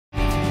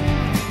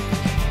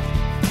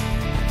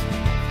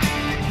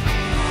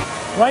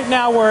Right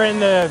now we're in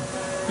the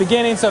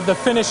beginnings of the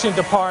finishing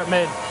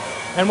department,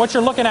 and what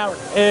you're looking at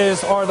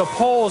are the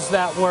poles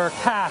that were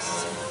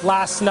cast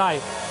last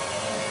night.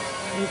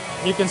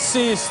 You can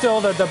see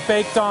still the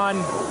baked on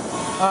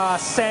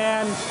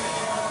sand,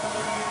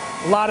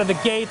 a lot of the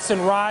gates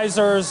and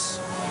risers,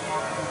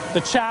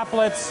 the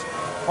chaplets,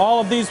 all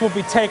of these will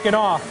be taken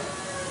off.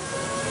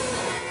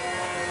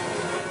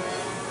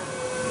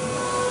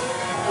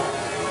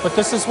 But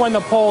this is when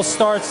the pole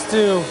starts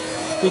to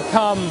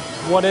become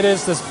what it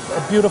is, this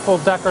beautiful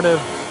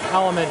decorative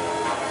element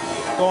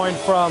going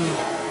from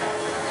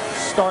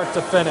start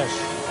to finish.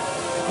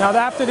 Now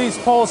after these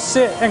poles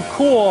sit and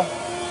cool,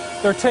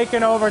 they're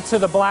taken over to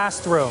the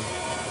blast room.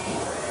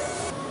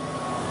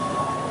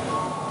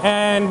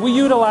 And we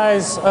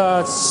utilize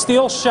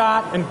steel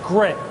shot and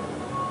grit.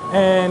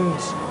 And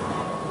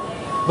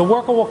the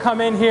worker will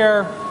come in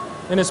here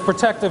in his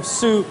protective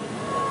suit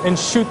and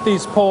shoot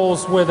these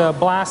poles with a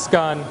blast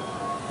gun,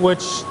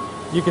 which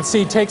you can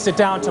see takes it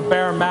down to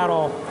bare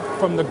metal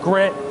from the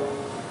grit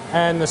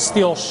and the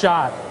steel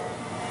shot.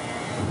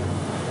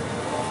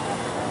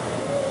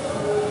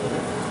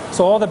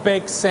 So all the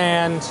baked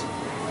sand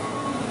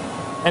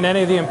and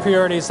any of the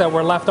impurities that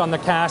were left on the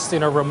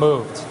casting are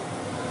removed.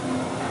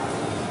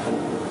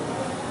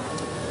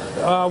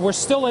 We're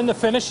still in the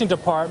finishing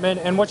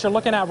department, and what you're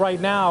looking at right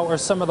now are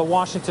some of the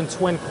Washington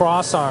twin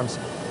cross arms.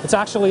 It's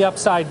actually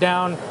upside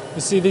down.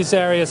 You see these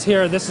areas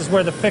here. This is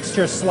where the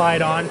fixtures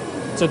slide on.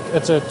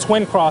 It's a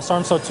twin cross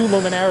arm, so two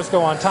luminaires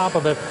go on top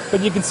of it.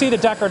 But you can see the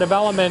decorative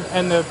element,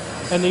 and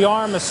the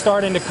arm is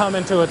starting to come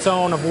into its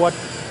own of what,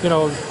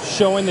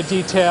 showing the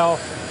detail,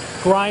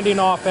 grinding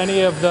off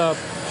any of the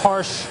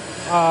harsh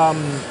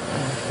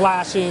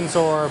flashings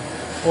or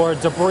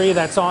debris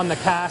that's on the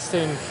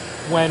casting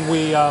when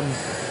we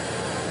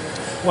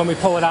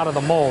pull it out of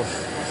the mold.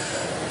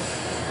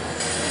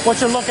 What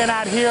you're looking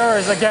at here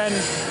is, again,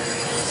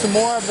 some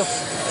more of the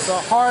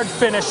hard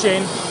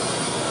finishing,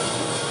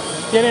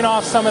 getting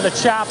off some of the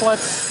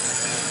chaplets,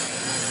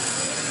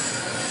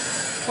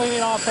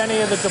 cleaning off any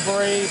of the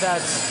debris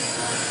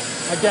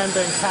that's, again,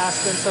 been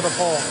cast into the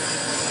pole.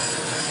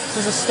 This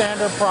is a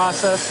standard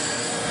process,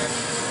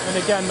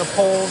 and again, the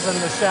poles and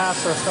the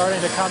shafts are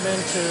starting to come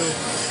into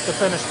the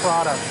finished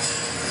product.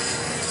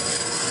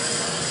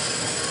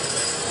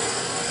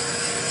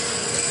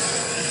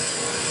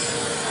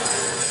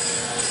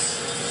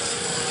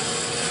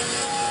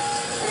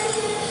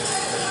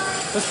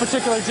 This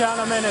particular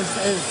gentleman is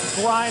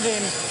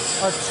grinding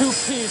a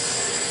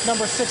two-piece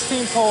number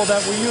 16 pole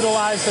that we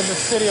utilized in the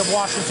city of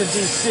Washington,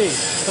 D.C.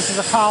 This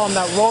is a column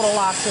that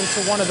rotor-locks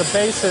into one of the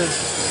bases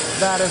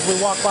that, as we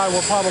walk by,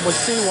 we'll probably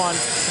see one,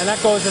 and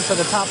that goes into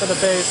the top of the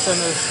base and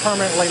is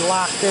permanently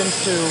locked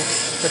into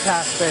the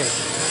cast base.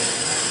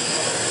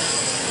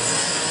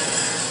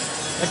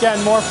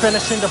 Again, more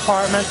finishing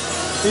department.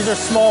 These are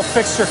small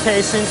fixture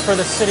casings for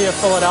the city of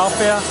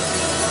Philadelphia.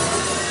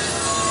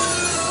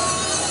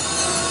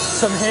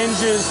 Some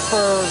hinges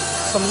for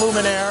some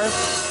luminaires.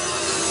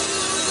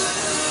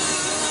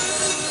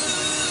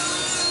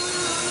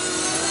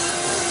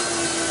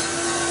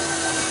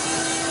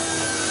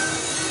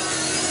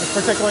 This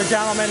particular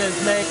gentleman is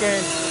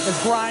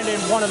grinding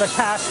one of the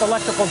cast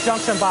electrical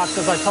junction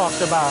boxes I talked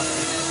about.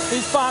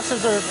 These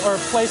boxes are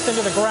placed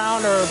into the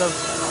ground or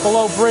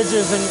below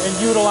bridges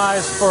and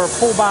utilized for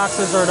pull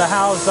boxes or to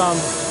house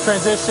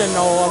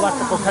transitional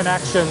electrical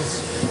connections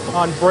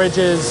on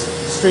bridges,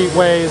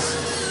 streetways.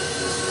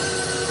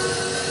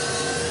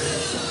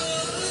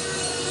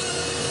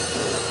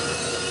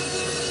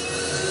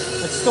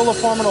 Still a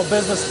formidable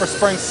business for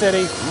Spring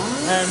City,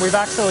 and we've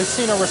actually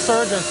seen a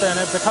resurgence in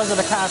it because of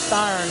the cast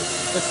iron.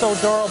 It's so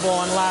durable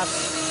and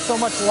lasts so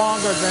much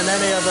longer than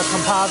any of the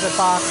composite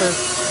boxes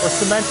or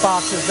cement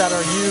boxes that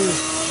are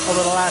used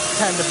over the last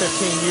 10 to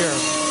 15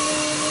 years.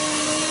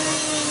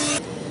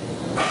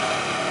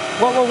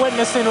 What we're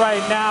witnessing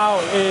right now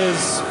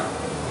is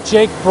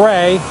Jake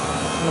Bray,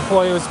 an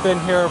employee who's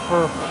been here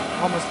for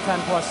almost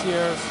 10 plus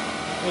years,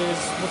 is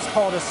what's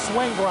called a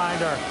swing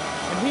grinder,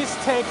 and he's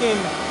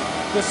taking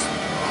this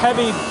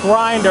heavy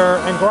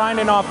grinder and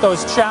grinding off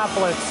those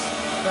chaplets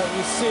that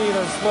you see,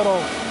 those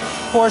little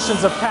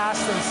portions of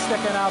casting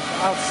sticking up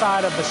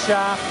outside of the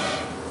shaft.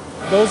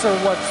 Those are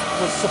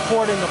what's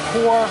supporting the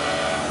core.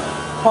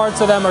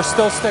 Parts of them are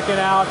still sticking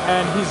out,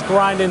 and he's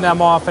grinding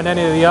them off and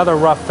any of the other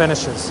rough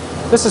finishes.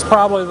 This is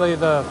probably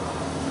the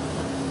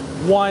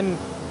one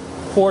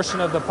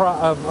portion of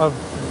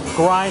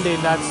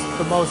grinding that's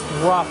the most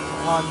rough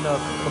on the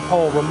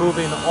pole,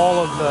 removing all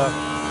of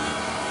the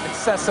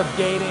excessive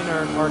gating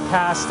or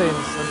castings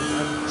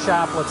and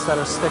chaplets that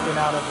are sticking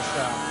out of the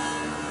shaft.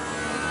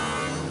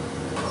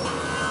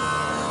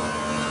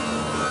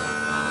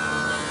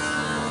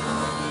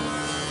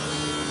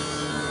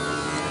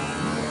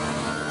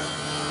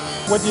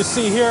 What you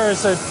see here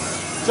is a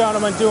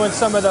gentleman doing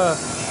some of the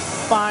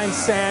fine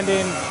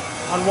sanding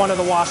on one of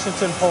the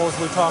Washington poles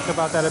we talked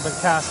about that had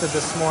been casted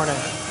this morning.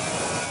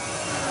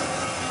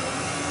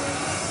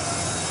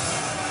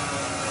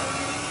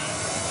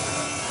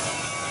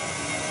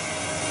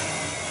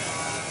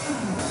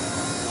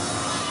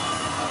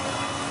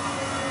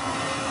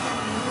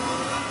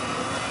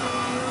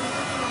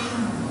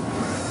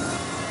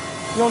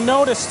 You'll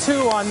notice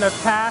too on the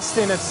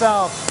casting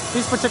itself,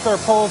 these particular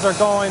poles are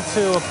going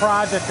to a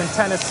project in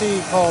Tennessee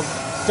called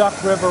Duck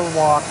River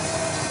Walk.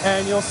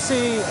 And you'll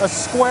see a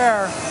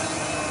square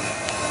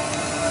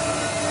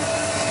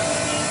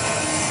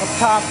up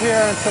top here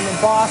and some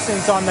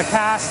embossings on the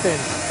casting.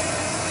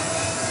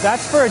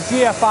 That's for a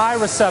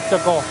GFI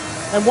receptacle.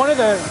 And one of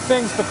the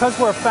things, because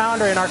we're a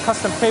foundry and our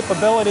custom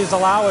capabilities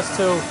allow us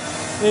to,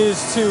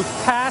 is to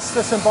cast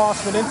this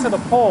embossment into the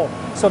pole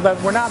so that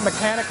we're not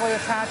mechanically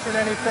attaching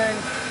anything,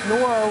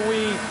 nor are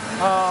we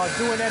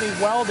doing any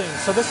welding.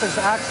 So this is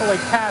actually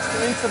cast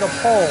into the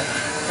pole,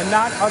 and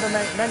not other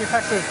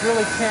manufacturers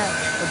really can't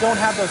or don't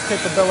have those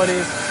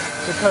capabilities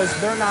because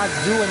they're not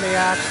doing the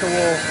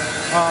actual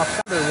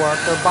foundry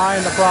work. They're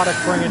buying the product,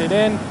 bringing it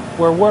in,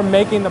 where we're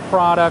making the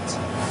product,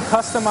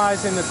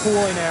 customizing the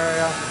cooling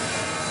area,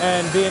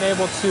 and being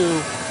able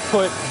to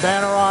put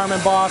banner arm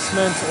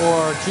embossments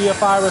or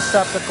GFI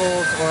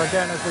receptacles, or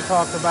again, as we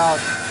talked about,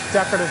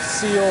 decorative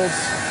seals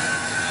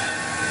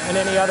and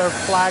any other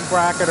flag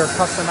bracket or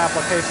custom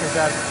applications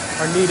that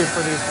are needed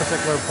for these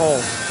particular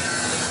poles.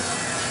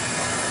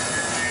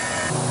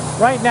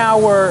 Right now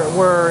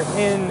we're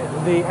in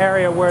the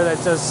area where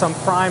that does some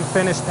prime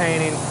finish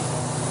painting,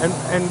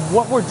 and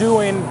what we're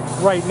doing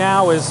right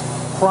now is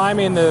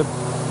priming the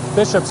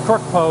Bishop's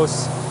crook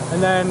posts,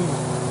 and then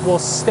we'll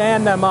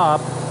stand them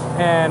up,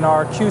 and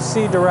our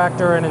QC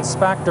director and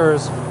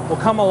inspectors will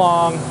come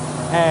along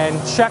and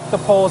check the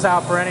poles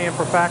out for any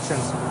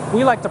imperfections.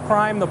 We like to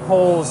prime the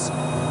poles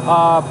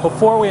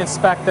before we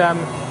inspect them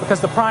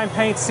because the prime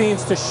paint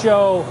seems to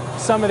show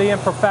some of the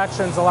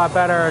imperfections a lot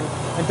better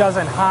and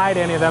doesn't hide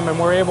any of them, and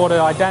we're able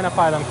to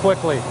identify them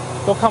quickly.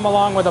 They'll come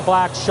along with a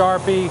black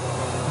Sharpie,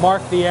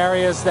 mark the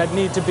areas that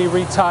need to be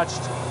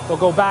retouched. They'll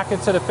go back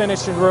into the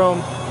finishing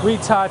room,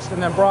 retouched,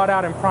 and then brought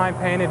out and prime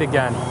painted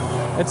again.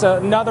 It's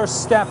another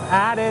step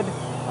added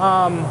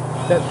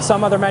that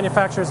some other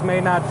manufacturers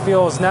may not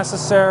feel is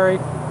necessary.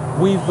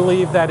 We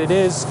believe that it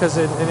is because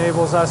it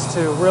enables us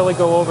to really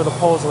go over the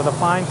poles with a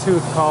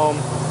fine-tooth comb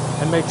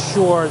and make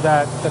sure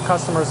that the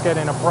customer is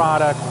getting a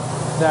product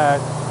that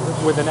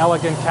with an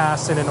elegant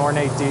casting and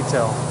ornate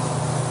detail.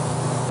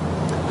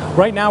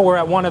 Right now we're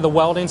at one of the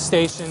welding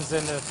stations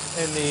in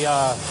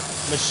the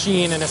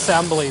machine and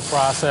assembly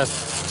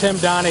process. Tim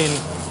Dunning,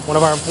 one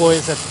of our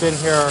employees that's been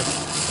here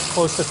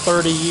close to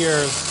 30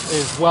 years,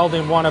 is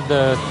welding one of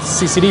the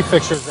CCD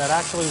fixtures that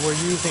actually we're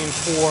using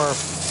for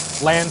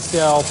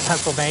Lansdale,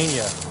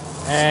 Pennsylvania.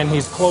 And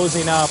he's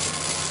closing up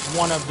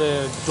one of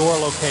the door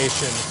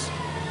locations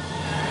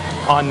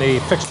on the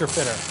fixture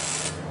fitter.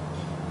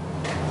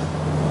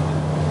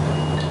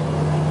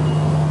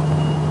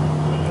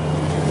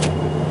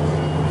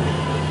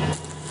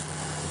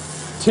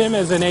 Tim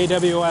is an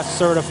AWS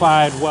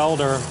certified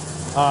welder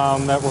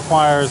that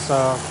requires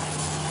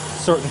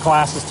certain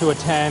classes to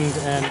attend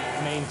and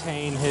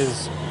maintain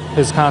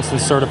his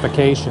constant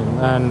certification.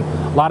 And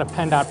a lot of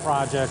PennDOT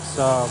projects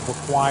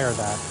require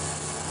that,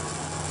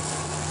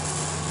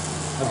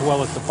 as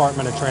well as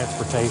Department of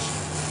Transportation.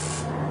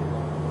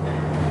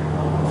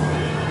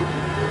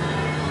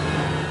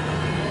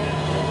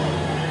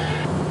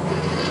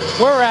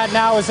 Where we're at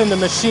now is in the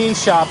machine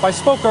shop. I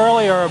spoke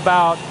earlier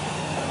about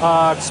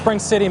Spring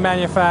City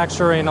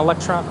manufacturing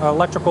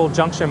electrical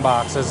junction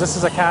boxes. This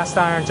is a cast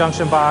iron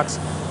junction box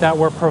that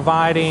we're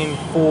providing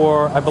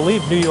for, I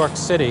believe, New York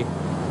City.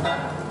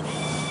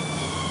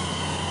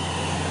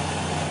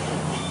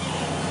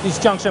 These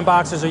junction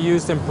boxes are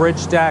used in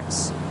bridge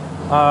decks,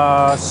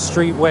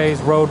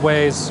 streetways,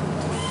 roadways,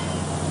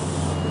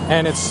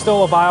 and it's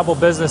still a viable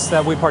business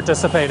that we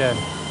participate in.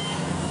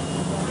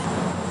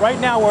 Right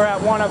now we're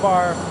at one of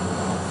our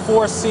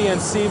 4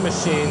 CNC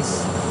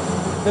machines.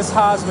 This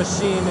Haas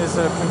machine is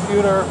a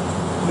computer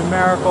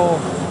numerical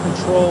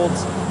controlled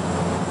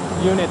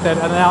unit that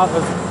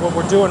what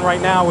we're doing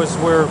right now is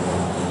we're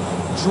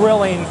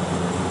drilling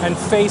and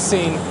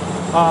facing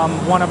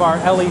one of our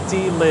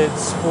LED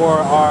lids for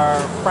our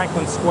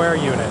Franklin Square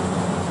unit.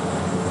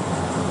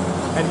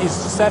 And he's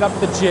set up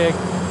the jig,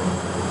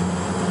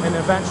 and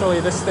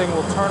eventually this thing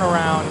will turn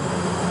around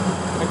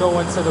and go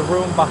into the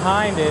room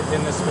behind it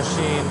in this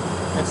machine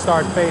and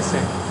start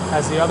facing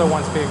as the other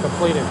one's being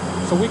completed.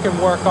 So we can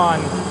work on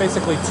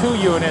basically 2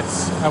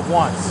 units at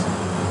once.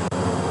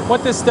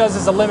 What this does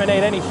is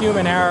eliminate any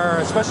human error,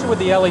 especially with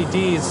the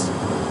LEDs.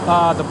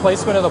 The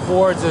placement of the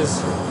boards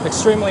is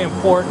extremely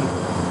important.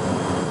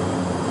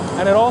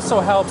 And it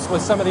also helps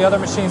with some of the other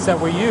machines that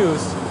we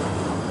use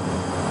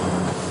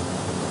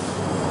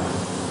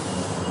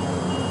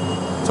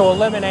to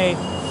eliminate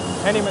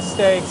any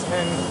mistakes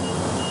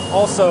and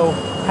also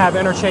have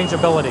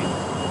interchangeability.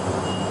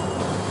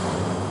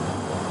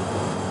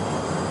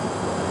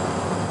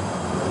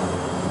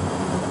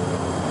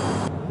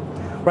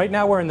 Right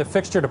now we're in the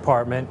fixture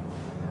department,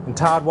 and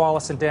Todd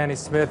Wallace and Danny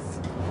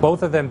Smith,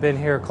 both of them been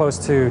here close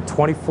to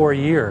 24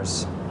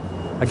 years.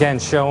 Again,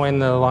 showing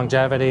the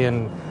longevity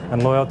and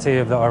loyalty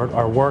of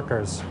our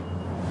workers.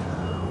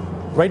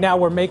 Right now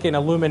we're making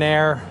a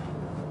luminaire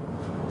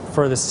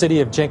for the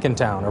city of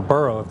Jenkintown, or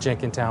borough of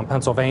Jenkintown,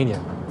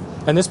 Pennsylvania.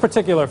 And this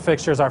particular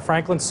fixture is our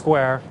Franklin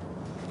Square,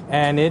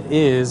 and it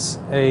is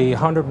a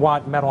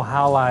 100-watt metal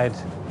halide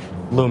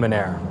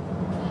luminaire.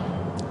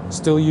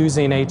 Still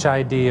using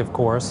HID, of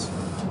course.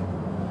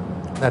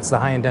 That's the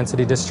high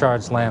intensity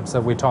discharge lamps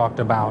that we talked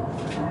about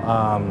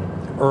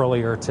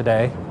earlier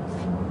today.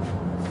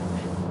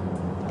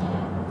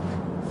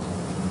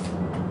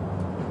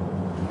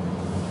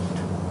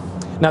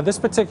 Now this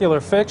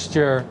particular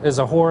fixture is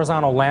a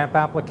horizontal lamp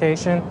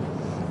application,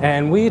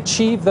 and we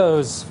achieve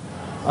those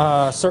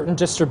certain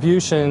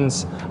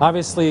distributions.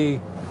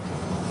 Obviously,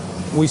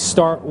 we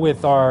start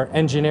with our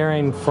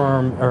engineering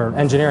firm, or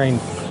engineering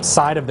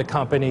side of the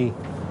company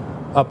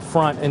up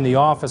front in the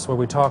office, where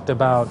we talked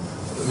about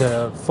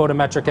the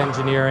photometric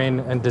engineering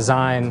and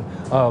design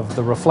of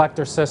the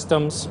reflector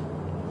systems.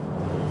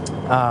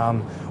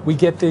 We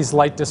get these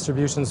light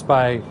distributions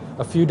by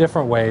a few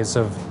different ways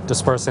of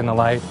dispersing the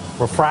light.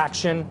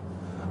 Refraction,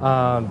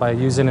 by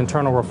using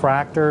internal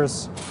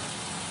refractors.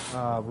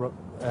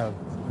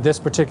 This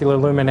particular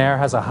luminaire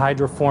has a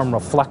hydroform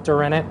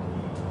reflector in it,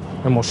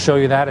 and we'll show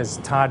you that as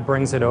Todd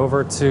brings it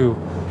over to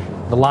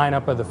the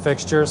lineup of the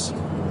fixtures.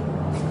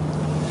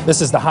 This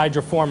is the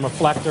hydroform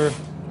reflector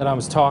that I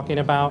was talking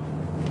about.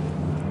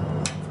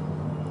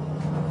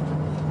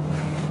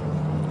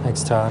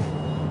 Thanks, Todd.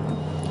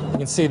 You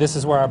can see this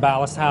is where our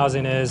ballast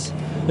housing is.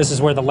 This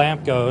is where the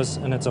lamp goes,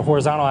 and it's a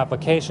horizontal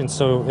application,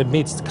 so it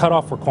meets the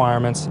cutoff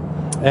requirements.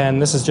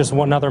 And this is just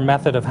one other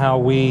method of how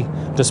we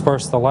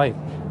disperse the light.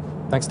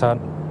 Thanks, Todd.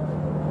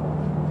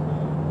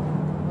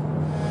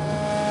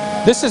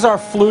 This is our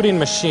fluting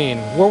machine.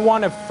 We're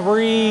one of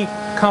 3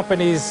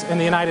 companies in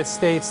the United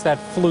States that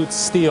flute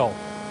steel.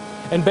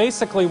 And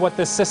basically what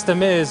this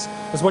system is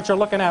what you're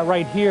looking at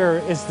right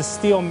here is the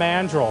steel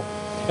mandrel.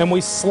 And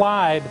we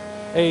slide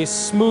a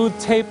smooth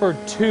tapered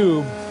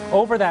tube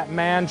over that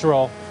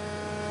mandrel,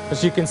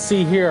 as you can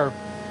see here,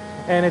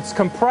 and it's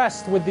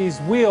compressed with these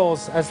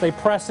wheels as they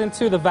press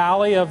into the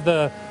valley of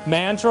the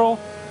mandrel,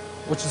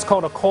 which is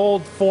called a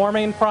cold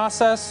forming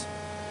process.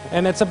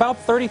 And it's about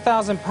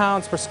 30,000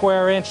 pounds per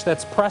square inch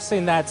that's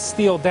pressing that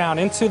steel down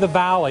into the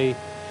valley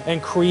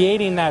and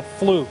creating that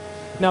flute.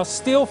 Now,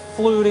 steel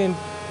fluting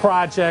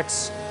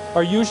projects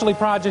are usually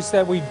projects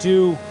that we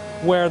do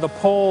where the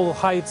pole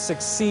heights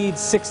exceed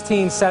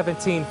 16,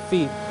 17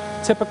 feet.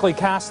 Typically,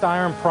 cast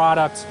iron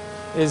product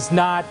is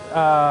not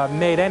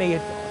made any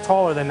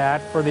taller than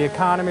that for the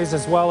economies,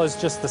 as well as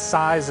just the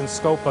size and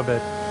scope of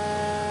it.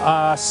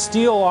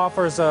 Steel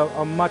offers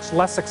a much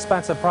less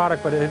expensive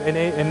product, but it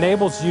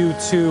enables you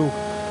to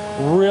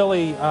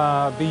really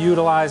be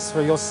utilized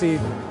for, you'll see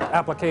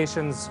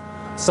applications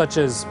such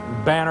as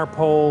banner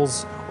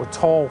poles or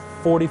tall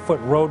 40-foot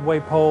roadway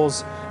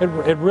poles.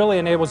 It really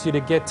enables you to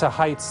get to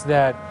heights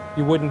that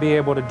you wouldn't be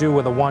able to do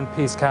with a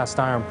one-piece cast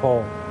iron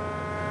pole.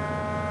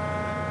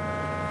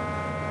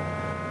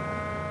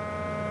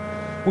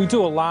 We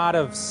do a lot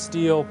of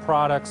steel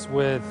products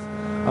with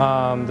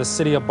the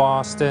City of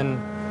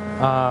Boston,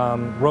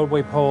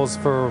 roadway poles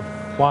for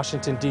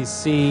Washington,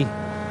 D.C.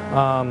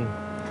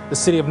 The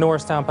City of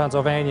Norristown,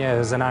 Pennsylvania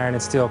is an iron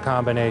and steel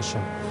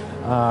combination.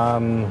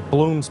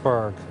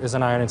 Bloomsburg is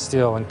an iron and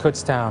steel, and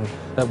Kutztown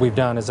that we've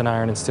done is an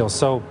iron and steel.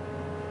 So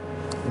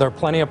there are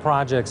plenty of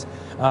projects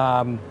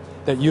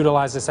that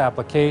utilize this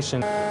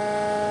application.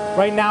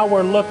 Right now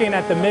we're looking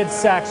at the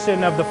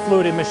midsection of the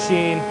fluted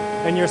machine,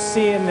 and you're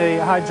seeing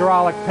the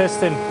hydraulic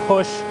piston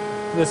push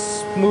the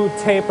smooth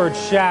tapered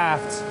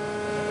shaft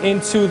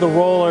into the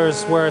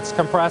rollers where it's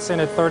compressing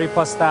at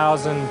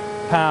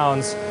 30,000+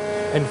 pounds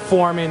and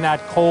forming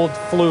that cold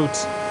flute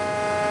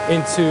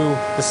into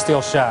the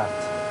steel shaft.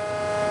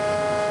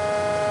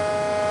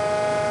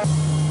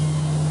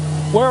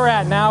 Where we're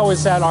at now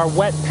is at our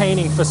wet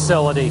painting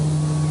facility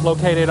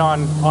located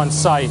on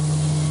site.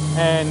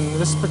 And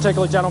this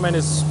particular gentleman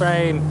is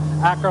spraying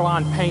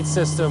Acrylon paint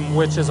system,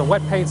 which is a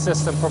wet paint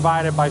system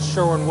provided by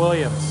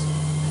Sherwin-Williams.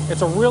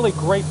 It's a really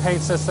great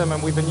paint system,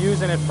 and we've been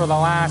using it for the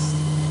last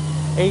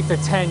 8 to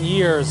 10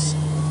 years.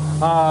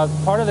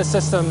 Part of the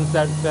system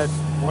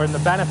or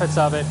the benefits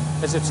of it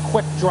is its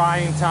quick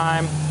drying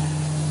time.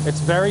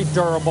 It's very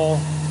durable.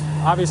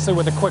 Obviously,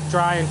 with the quick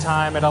drying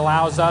time, it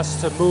allows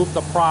us to move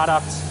the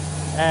product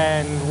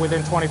and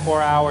within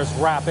 24 hours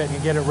wrap it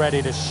and get it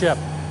ready to ship.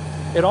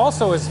 It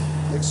also is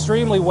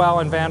extremely well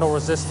and vandal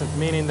resistant,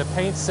 meaning the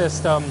paint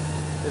system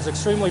is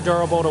extremely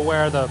durable to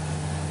where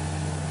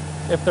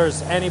if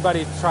there's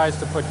anybody who tries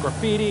to put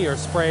graffiti or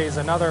sprays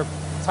another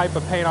type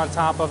of paint on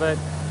top of it,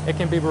 it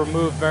can be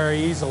removed very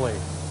easily.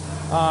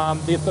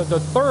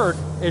 The third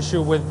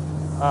issue with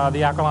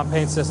the Acrylon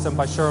paint system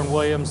by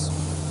Sherwin-Williams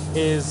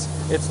is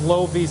its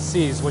low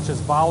VCs, which is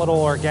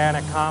volatile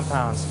organic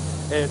compounds.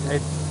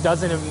 It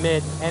doesn't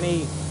emit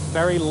any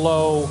very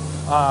low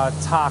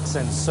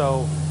toxins,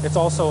 so it's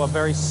also a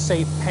very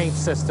safe paint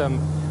system,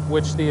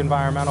 which the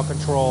environmental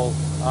control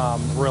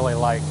really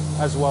like,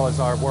 as well as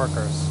our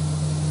workers.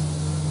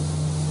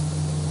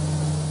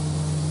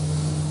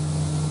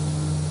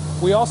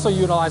 We also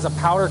utilize a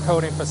powder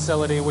coating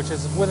facility, which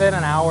is within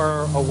an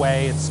hour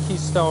away. It's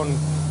Keystone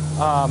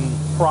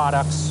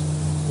Products,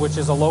 which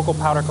is a local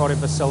powder coating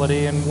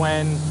facility, and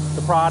when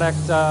the product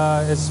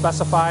is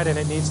specified and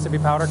it needs to be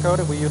powder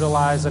coated, we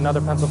utilize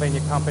another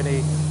Pennsylvania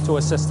company to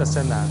assist us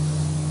in that.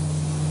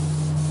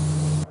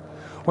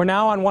 We're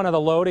now on one of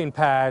the loading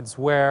pads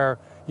where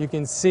you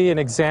can see an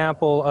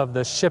example of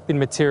the shipping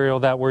material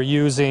that we're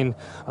using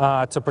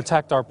to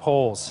protect our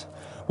poles.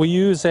 We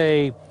use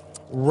a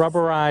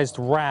rubberized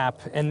wrap,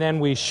 and then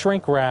we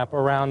shrink wrap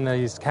around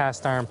these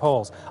cast iron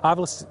poles.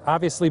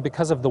 Obviously,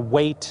 because of the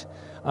weight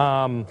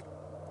and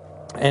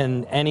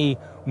any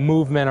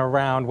movement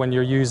around when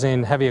you're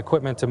using heavy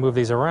equipment to move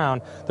these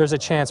around, there's a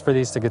chance for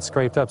these to get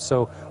scraped up.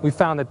 So we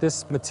found that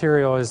this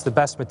material is the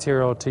best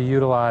material to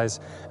utilize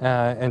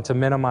and to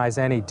minimize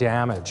any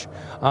damage.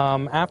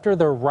 After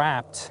they're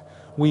wrapped,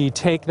 we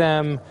take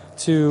them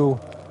to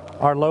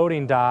our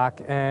loading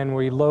dock and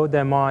we load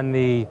them on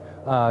the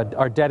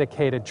our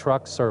dedicated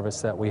truck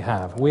service that we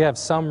have. We have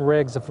some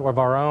rigs of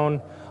our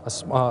own,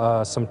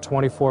 some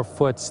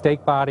 24-foot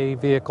stake body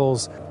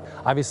vehicles.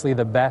 Obviously,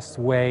 the best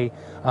way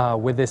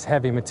with this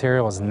heavy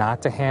material is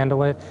not to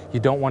handle it. You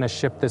don't want to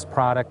ship this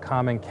product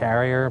common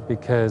carrier,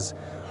 because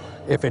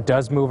if it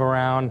does move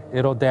around,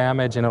 it'll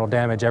damage, and it'll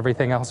damage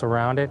everything else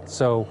around it.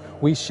 So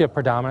we ship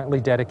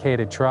predominantly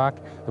dedicated truck.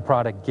 The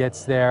product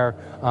gets there,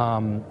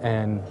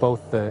 and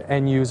both the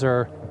end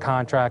user,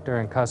 contractor,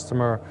 and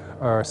customer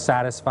are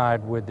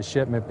satisfied with the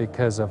shipment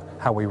because of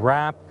how we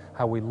wrap,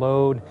 how we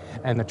load,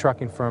 and the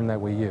trucking firm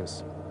that we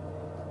use.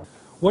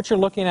 What you're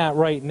looking at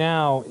right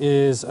now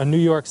is a New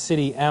York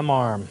City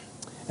M-arm,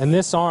 and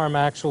this arm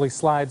actually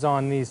slides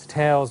on these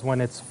tails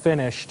when it's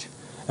finished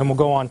and will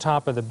go on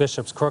top of the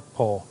Bishop's Crook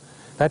pole.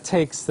 That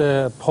takes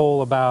the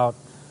pole about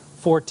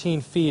 14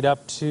 feet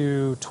up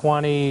to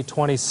 20,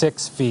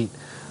 26 feet,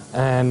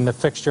 and the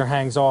fixture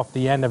hangs off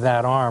the end of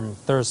that arm.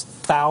 There's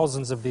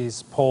thousands of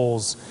these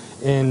poles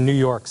in New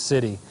York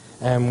City,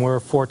 and we're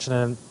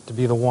fortunate to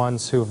be the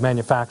ones who have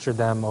manufactured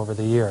them over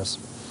the years.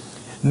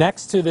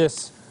 Next to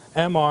this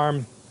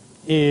M-arm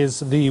is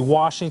the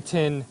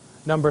Washington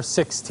number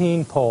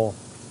 16 pole,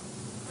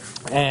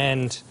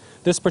 and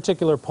this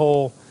particular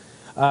pole,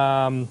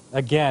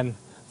 again,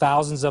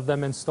 thousands of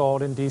them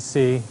installed in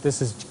DC.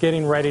 This is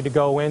getting ready to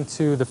go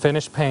into the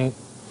finished paint.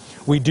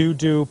 We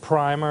do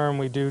primer, and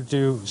we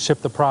do ship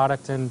the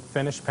product in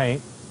finished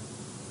paint.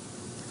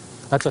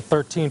 That's a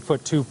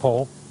 13-foot 2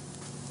 pole.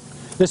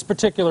 This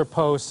particular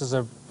post is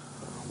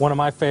one of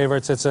my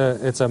favorites. It's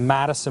a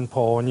Madison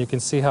pole, and you can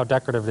see how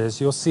decorative it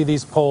is. You'll see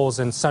these poles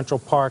in Central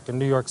Park in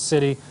New York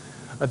City,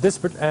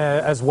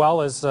 as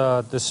well as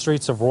the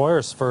streets of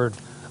Royersford,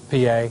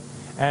 PA.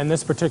 And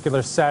this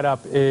particular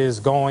setup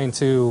is going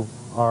to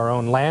our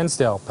own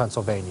Lansdale,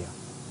 Pennsylvania.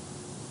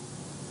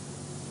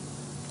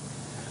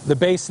 The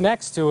base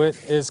next to it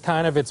is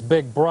kind of its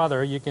big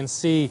brother. You can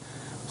see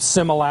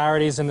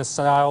similarities in the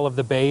style of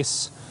the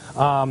base.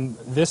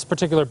 This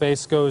particular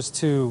base goes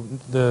to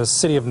the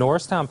city of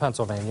Norristown,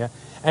 Pennsylvania,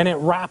 and it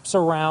wraps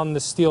around the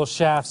steel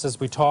shafts, as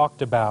we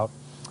talked about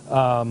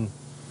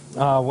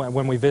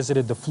when we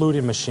visited the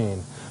fluting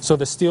machine. So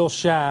the steel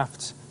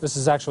shaft, this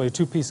is actually a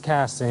 2-piece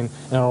casting,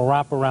 and it'll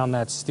wrap around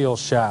that steel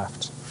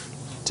shaft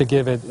to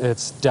give it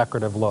its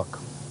decorative look.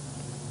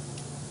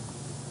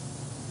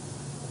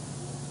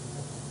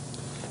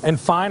 And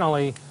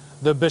finally,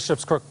 the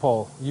Bishop's Crook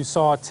pole. You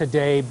saw it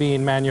today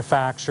being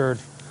manufactured.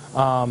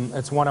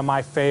 It's one of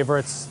my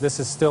favorites. This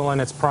is still in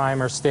its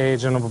primer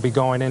stage, and it will be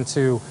going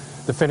into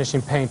the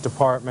finishing paint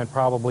department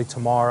probably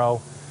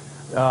tomorrow.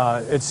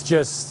 It's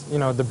just, you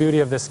know, the beauty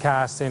of this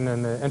casting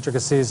and the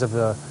intricacies of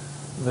the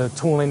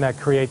tooling that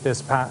create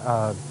this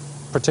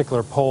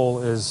particular pole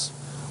is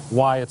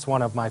why it's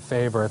one of my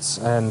favorites.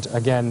 And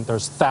again,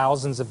 there's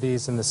thousands of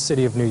these in the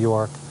city of New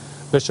York,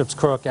 Bishop's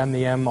Crook and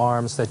the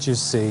M-arms that you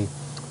see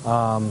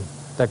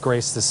that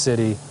grace the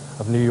city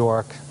of New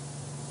York.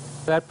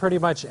 That pretty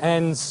much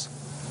ends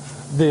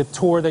the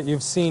tour that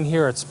you've seen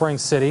here at Spring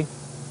City.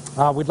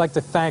 We'd like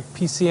to thank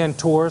PCN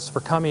Tours for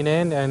coming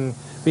in and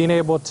being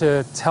able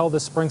to tell the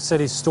Spring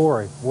City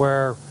story,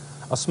 where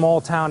a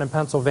small town in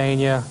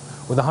Pennsylvania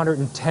with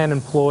 110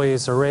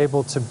 employees are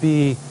able to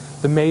be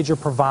the major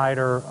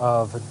provider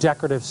of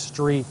decorative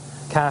street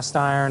cast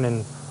iron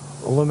and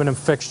aluminum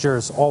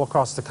fixtures all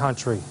across the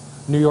country.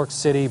 New York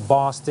City,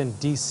 Boston,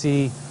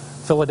 DC,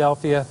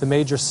 Philadelphia, the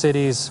major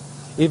cities,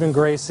 even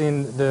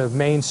gracing the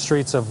main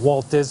streets of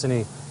Walt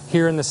Disney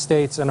here in the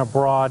States and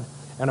abroad,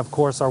 and of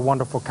course our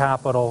wonderful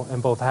capital in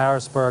both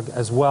Harrisburg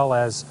as well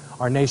as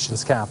our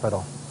nation's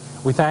capital.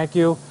 We thank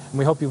you, and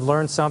we hope you've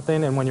learned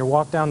something, and when you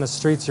walk down the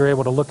streets you're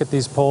able to look at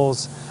these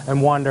poles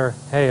and wonder,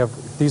 hey,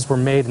 if these were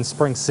made in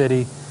Spring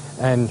City,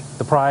 and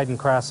the pride and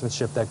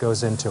craftsmanship that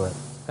goes into it.